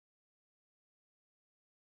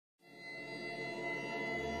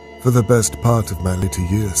For the best part of my later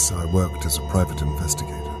years, I worked as a private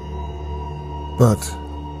investigator. But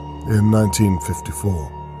in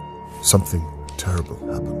 1954, something terrible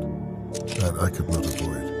happened that I could not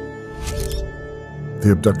avoid.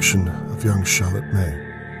 The abduction of young Charlotte May.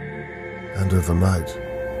 And overnight,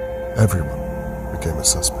 everyone became a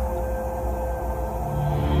suspect.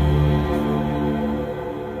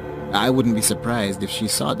 I wouldn't be surprised if she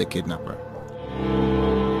saw the kidnapper.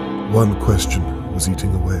 One question was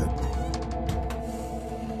eating away at me.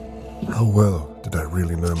 How well did I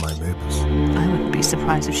really know my neighbors? I wouldn't be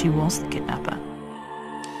surprised if she was the kidnapper.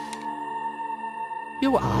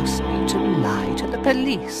 You asked me to lie to the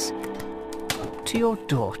police. To your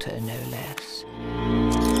daughter, no less.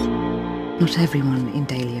 Not everyone in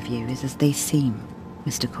Dahlia View is as they seem,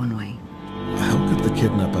 Mr. Conway. How could the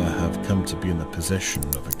kidnapper have come to be in the possession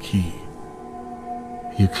of a key?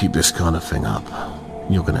 You keep this kind of thing up,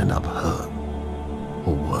 you're gonna end up hurt.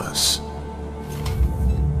 Or worse.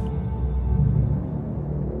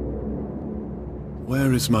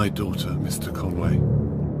 Where is my daughter, Mr. Conway?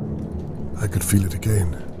 I could feel it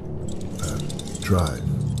again. That drive.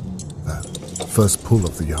 That first pull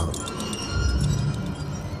of the yarn.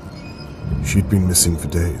 She'd been missing for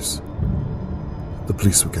days. The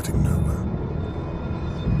police were getting nowhere.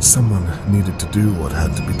 Someone needed to do what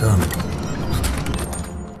had to be done.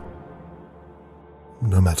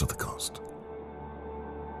 No matter the cost.